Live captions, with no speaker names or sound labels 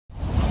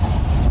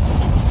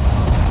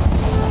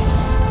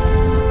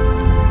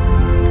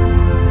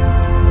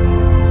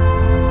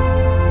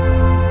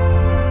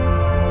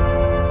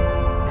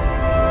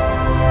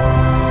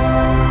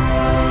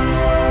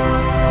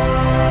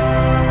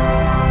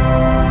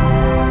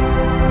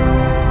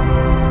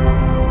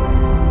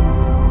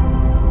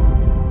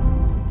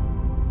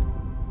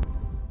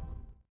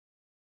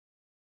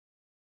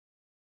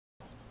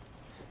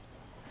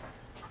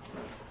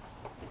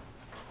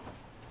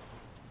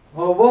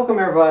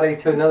everybody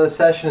to another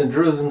session of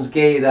Jerusalem's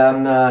Gate.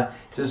 I'm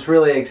just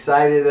really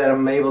excited that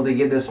I'm able to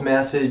give this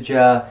message.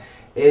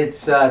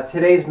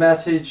 Today's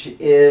message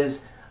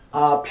is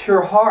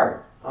pure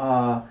heart.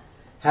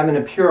 Having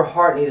a pure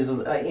heart in these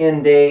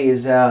end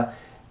days. I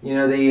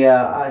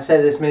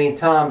said this many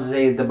times.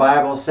 The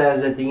Bible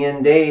says at the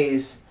end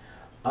days,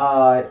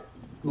 love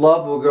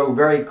will grow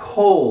very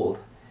cold,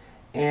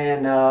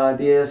 and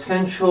the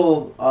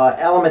essential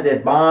element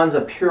that bonds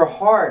a pure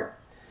heart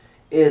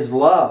is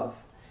love.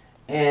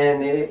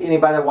 And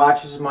anybody that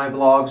watches my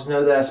vlogs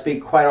know that I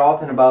speak quite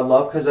often about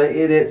love, because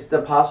the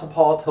Apostle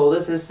Paul told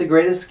us it's the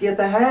greatest gift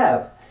to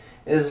have,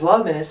 is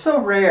love, and it's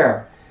so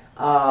rare.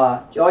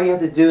 All you have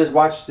to do is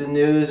watch the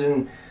news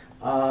and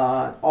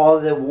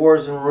all the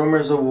wars and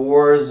rumors of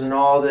wars and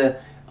all the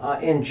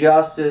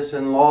injustice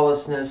and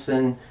lawlessness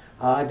and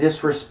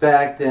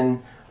disrespect,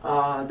 and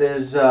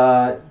there's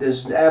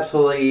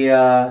absolutely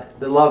the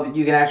love.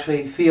 You can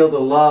actually feel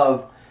the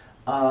love,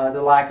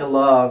 the lack of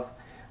love.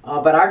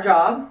 But our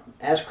job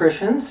as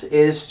Christians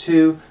is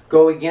to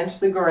go against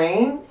the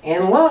grain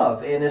and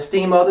love and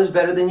esteem others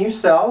better than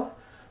yourself,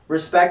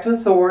 respect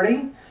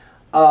authority,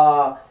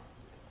 don't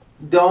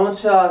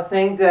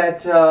think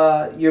that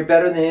you're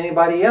better than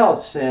anybody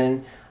else,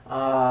 and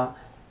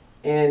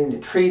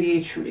treat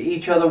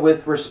each other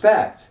with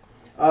respect.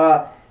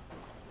 The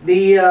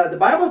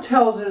Bible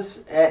tells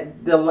us in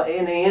the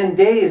end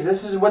days,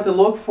 this is what to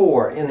look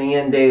for in the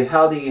end days,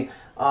 how the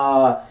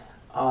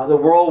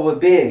world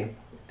would be.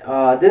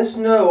 This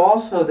know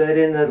also that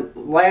in the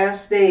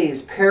last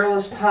days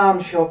perilous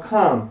times shall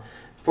come,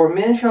 for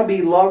men shall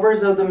be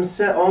lovers of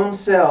their own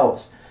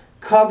selves,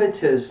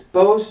 covetous,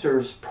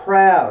 boasters,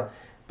 proud,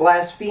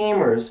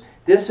 blasphemers,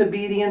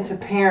 disobedient to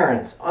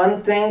parents,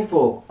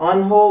 unthankful,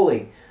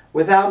 unholy,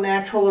 without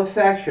natural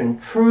affection,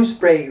 truce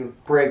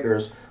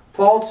breakers,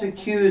 false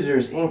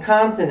accusers,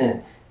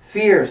 incontinent,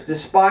 fierce,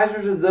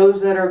 despisers of those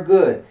that are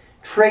good,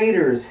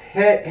 traitors,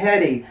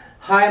 heady,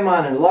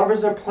 high-minded,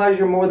 lovers of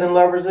pleasure more than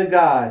lovers of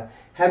God,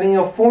 having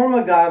a form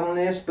of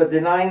godliness, but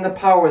denying the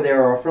power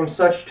thereof. From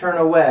such turn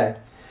away.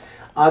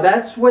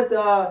 That's what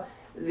the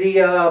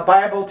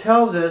Bible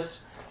tells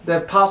us. The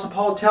Apostle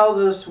Paul tells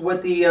us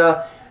what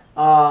the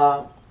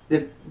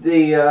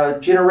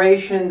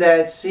generation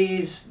that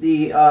sees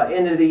the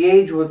end of the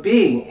age would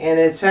be. And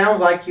it sounds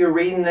like you're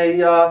reading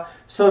a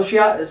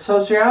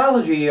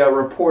sociology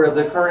report of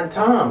the current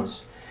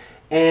times.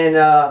 And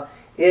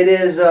it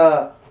is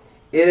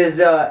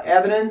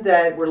evident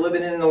that we're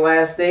living in the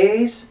last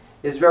days.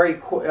 It's very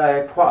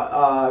clear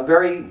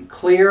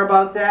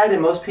about that,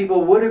 and most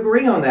people would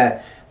agree on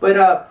that.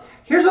 But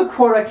here's a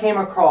quote I came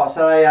across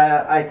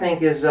that I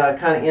think is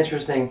kind of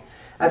interesting.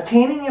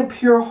 Obtaining a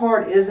pure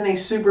heart isn't a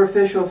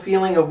superficial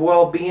feeling of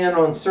well-being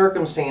on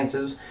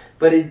circumstances,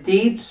 but a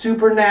deep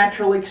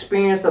supernatural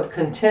experience of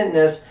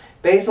contentness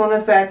based on the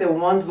fact that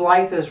one's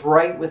life is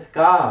right with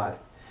God.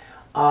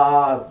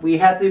 We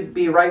have to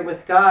be right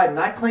with God,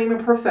 not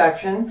claiming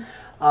perfection.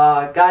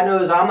 God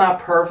knows I'm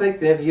not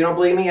perfect. If you don't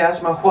believe me,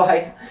 ask my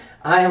wife.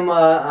 I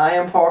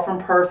am far from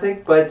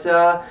perfect, but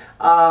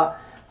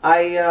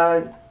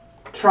I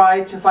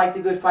try to fight the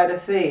good fight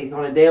of faith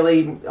on a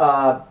daily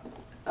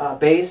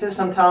basis,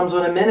 sometimes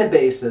on a minute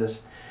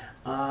basis.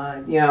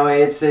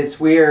 It's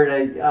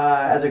weird.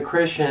 As a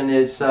Christian,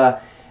 it's the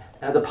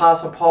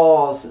Apostle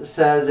Paul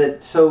says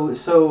it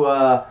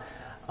so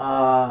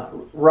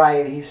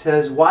right. He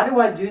says, "Why do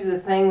I do the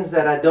things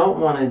that I don't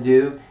want to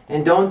do,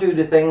 and don't do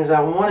the things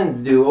I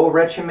wanted to do? O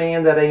wretched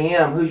man that I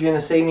am, who's going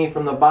to save me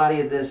from the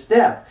body of this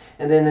death?"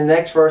 And then the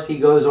next verse he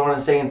goes on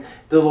and saying,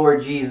 "The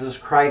Lord Jesus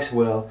Christ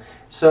will."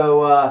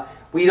 So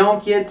we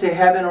don't get to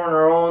heaven on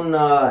our own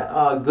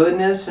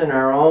goodness and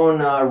our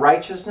own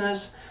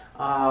righteousness.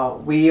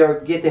 We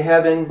get to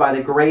heaven by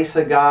the grace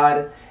of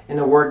God and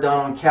the work done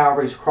on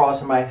Calvary's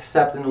cross, and by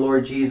accepting the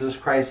Lord Jesus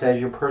Christ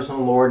as your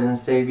personal Lord and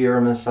Savior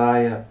and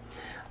Messiah.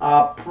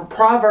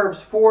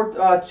 Proverbs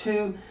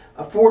 4:20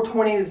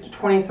 to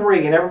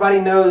 23, and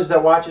everybody knows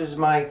that watches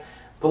my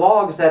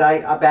vlogs that I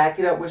back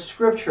it up with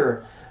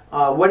Scripture.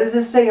 What does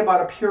it say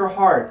about a pure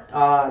heart,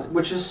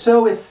 which is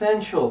so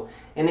essential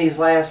in these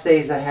last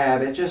days to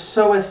have? It's just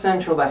so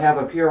essential to have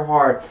a pure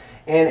heart.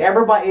 And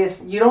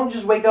you don't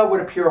just wake up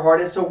with a pure heart.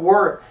 It's a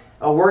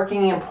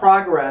working in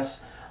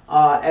progress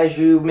as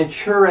you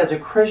mature as a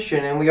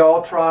Christian. And we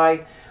all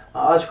try,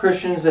 us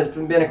Christians that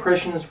have been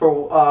Christians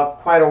for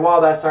quite a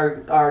while, that's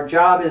our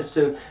job, is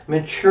to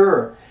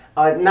mature.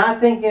 Not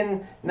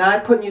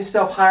putting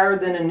yourself higher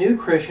than a new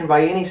Christian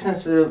by any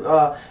sense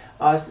of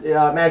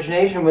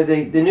imagination. With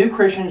the new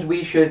Christians,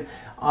 we should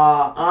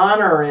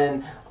honor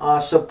and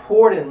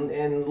support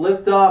and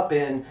lift up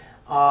and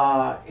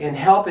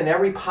help in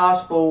every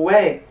possible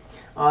way,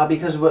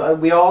 because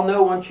we all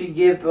know once you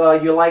give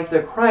your life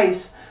to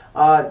Christ,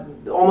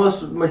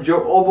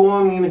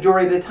 overwhelming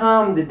majority of the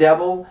time the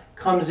devil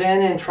comes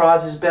in and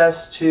tries his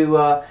best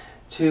to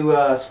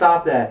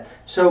stop that.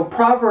 So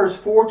Proverbs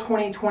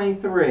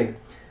 4:20-23,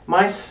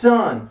 "My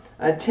son,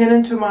 attend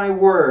unto my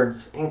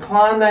words,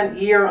 incline thine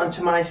ear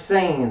unto my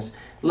sayings,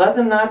 let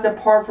them not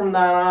depart from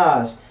thine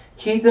eyes.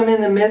 Keep them in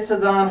the midst of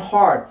thine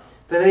heart,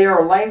 for they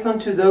are life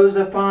unto those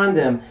that find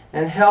them,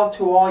 and health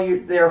to all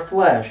their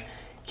flesh.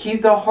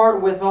 Keep the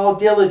heart with all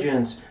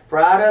diligence, for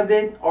out of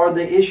it are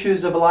the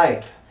issues of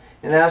life.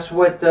 And that's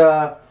what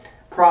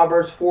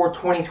Proverbs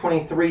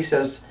 4:20-23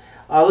 says.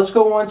 Let's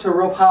go on to a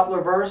real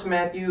popular verse,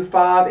 Matthew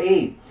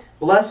 5:8.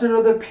 Blessed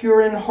are the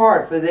pure in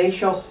heart, for they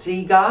shall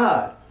see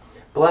God.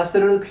 Blessed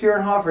are the pure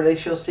in heart, for they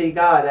shall see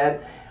God.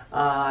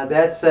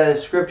 That's a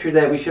scripture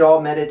that we should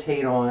all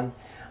meditate on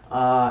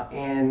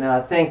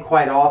and think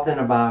quite often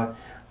about.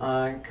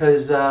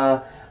 Because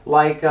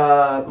like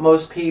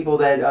most people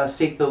that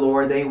seek the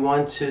Lord, they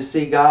want to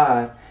see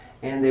God,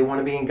 and they want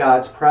to be in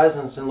God's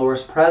presence, and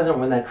Lord's present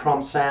when that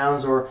trump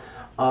sounds, or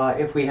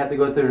if we have to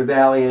go through the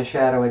valley of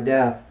shadow of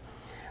death.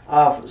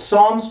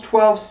 Psalms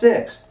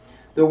 12:6.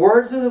 The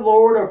words of the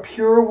Lord are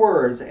pure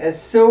words,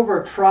 as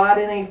silver tried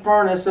in a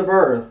furnace of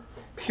earth,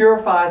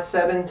 purified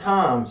 7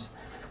 times.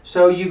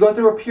 So you go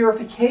through a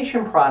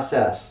purification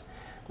process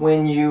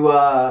when you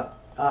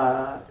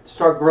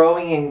start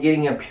growing and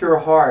getting a pure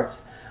heart,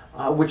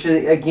 which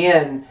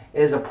again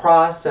is a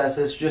process.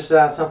 It's just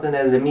not something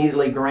that is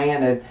immediately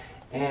granted.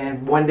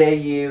 And one day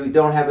you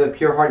don't have a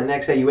pure heart, the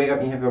next day you wake up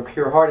and you have a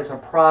pure heart. It's a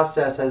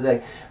process, as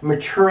a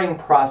maturing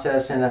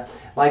process, and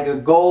like a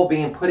gold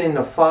being put in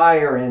the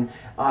fire, and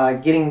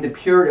getting the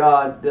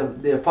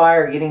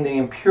fire, getting the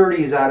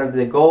impurities out of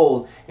the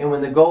gold. And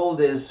when the gold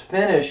is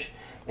finished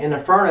in the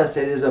furnace,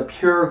 it is a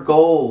pure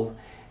gold,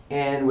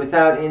 and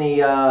without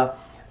any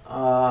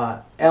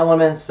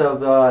elements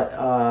of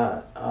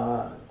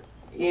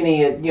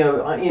any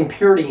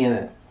impurity in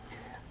it.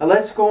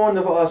 Let's go on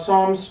to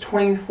Psalms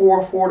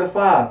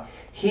 24:4-5.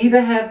 He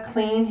that hath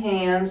clean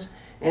hands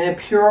and a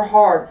pure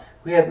heart,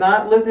 who hath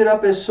not lifted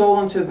up his soul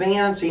unto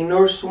vanity,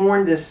 nor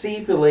sworn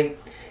deceitfully,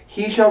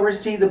 he shall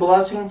receive the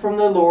blessing from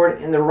the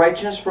Lord, and the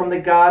righteousness from the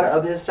God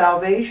of his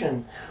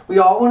salvation. We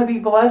all want to be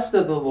blessed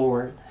of the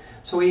Lord.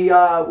 So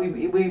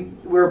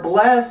we're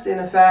blessed in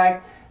the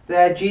fact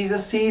that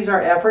Jesus sees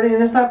our effort,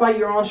 and it's not by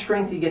your own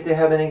strength you get to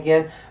heaven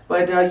again,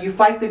 but you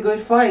fight the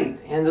good fight,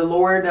 and the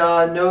Lord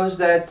knows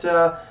that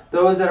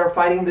those that are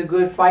fighting the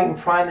good fight and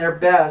trying their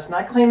best,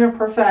 not claiming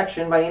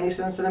perfection by any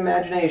sense of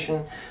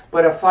imagination,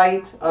 but a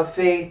fight of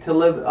faith to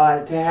live,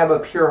 to have a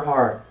pure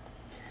heart.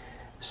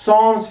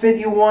 Psalms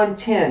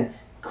 51:10.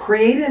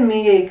 Create in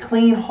me a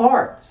clean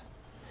heart,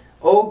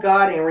 O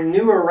God, and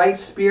renew a right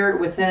spirit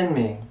within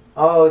me.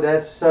 Oh,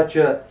 that's such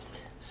a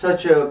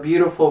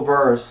beautiful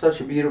verse,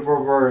 such a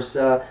beautiful verse.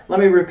 Let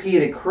me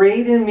repeat it.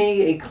 Create in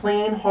me a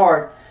clean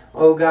heart,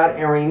 O God,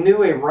 and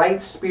renew a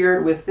right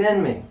spirit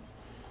within me.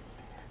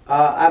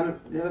 A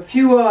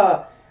few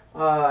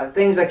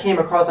things I came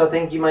across I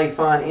think you might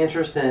find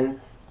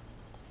interesting.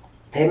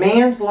 A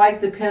man's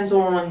life depends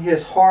on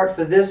his heart,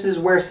 for this is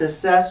where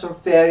success or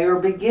failure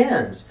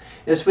begins.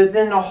 It's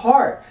within the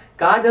heart.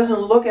 God doesn't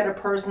look at a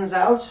person's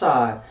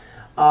outside.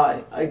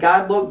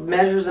 God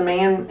measures a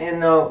man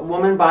and a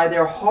woman by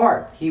their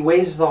heart. He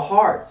weighs the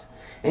hearts.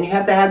 And you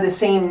have to have the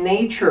same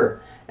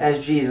nature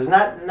as Jesus.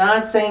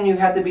 Not saying you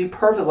have to be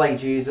perfect like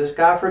Jesus,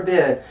 God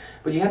forbid,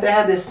 but you have to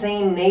have the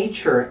same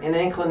nature and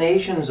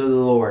inclinations of the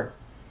Lord.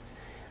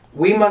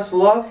 We must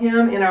love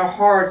Him in our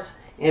hearts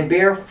and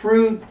bear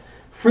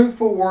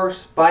fruitful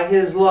works by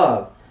His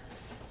love.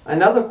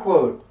 Another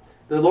quote,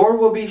 the Lord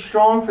will be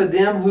strong for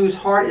them whose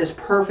heart is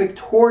perfect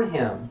toward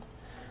Him.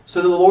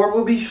 So the Lord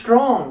will be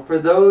strong for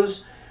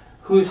those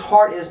whose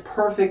heart is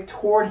perfect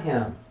toward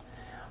Him.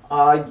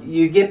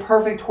 You get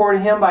perfect toward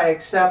Him by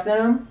accepting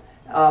Him,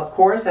 of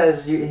course,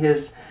 as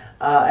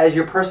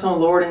your personal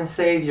Lord and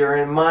Savior.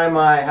 And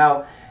my,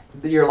 how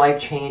your life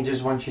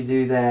changes once you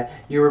do that.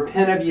 You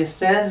repent of your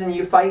sins and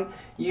you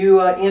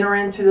enter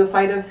into the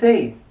fight of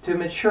faith to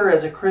mature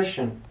as a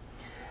Christian.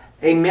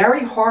 A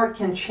merry heart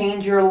can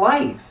change your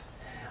life.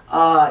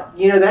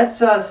 That's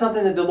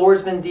something that the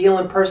Lord's been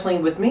dealing personally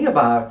with me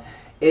about.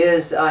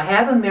 Is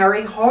have a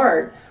merry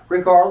heart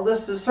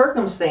regardless of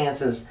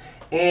circumstances,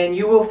 and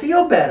you will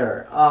feel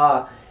better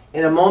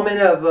in a moment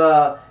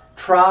of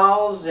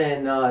trials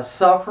and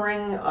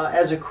suffering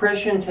as a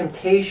Christian,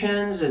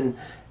 temptations and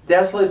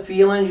desolate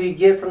feelings you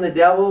get from the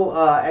devil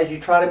as you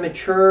try to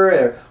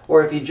mature,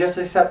 or if you just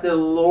accepted the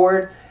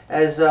Lord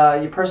as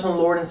your personal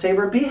Lord and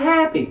Savior. Be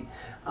happy.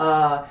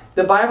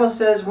 The Bible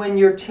says when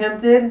you're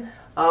tempted,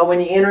 when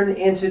you enter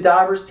into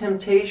diverse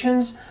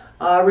temptations,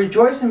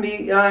 rejoice and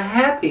be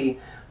happy,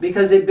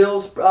 because it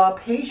builds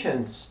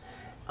patience.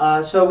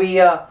 So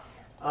we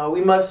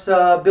must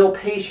build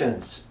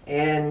patience.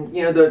 And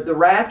the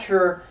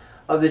rapture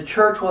of the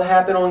church will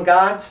happen on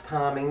God's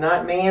timing,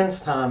 not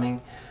man's timing.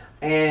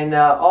 And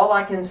all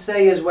I can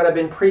say is what I've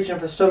been preaching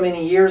for so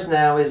many years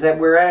now, is that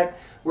we're at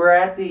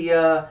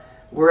the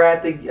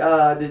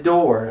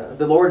door.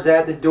 The Lord's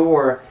at the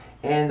door,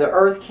 and the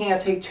earth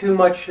can't take too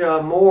much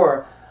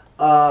more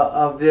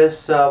of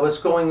this. What's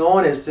going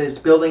on is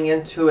building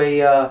into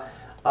a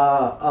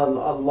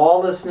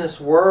lawlessness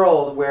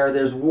world where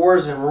there's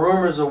wars and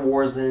rumors of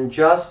wars and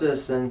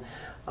injustice and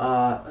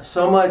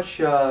so much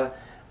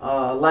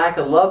lack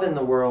of love in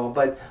the world.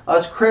 But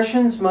us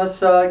Christians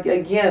must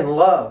again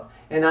love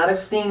and not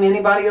esteem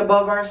anybody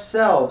above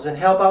ourselves, and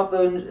help out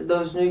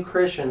those new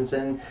Christians.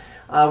 And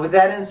with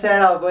that in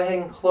said, I'll go ahead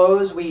and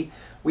close. We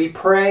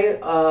pray,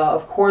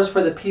 of course,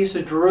 for the peace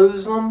of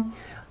Jerusalem.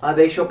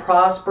 They shall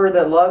prosper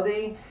that love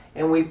thee.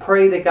 And we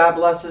pray that God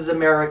blesses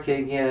America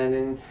again.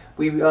 And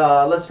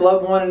let's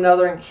love one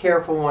another and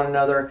care for one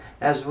another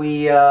as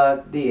the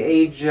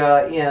age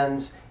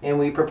ends and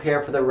we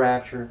prepare for the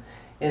rapture.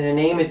 In the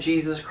name of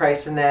Jesus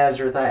Christ of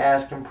Nazareth, I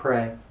ask and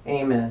pray.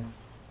 Amen.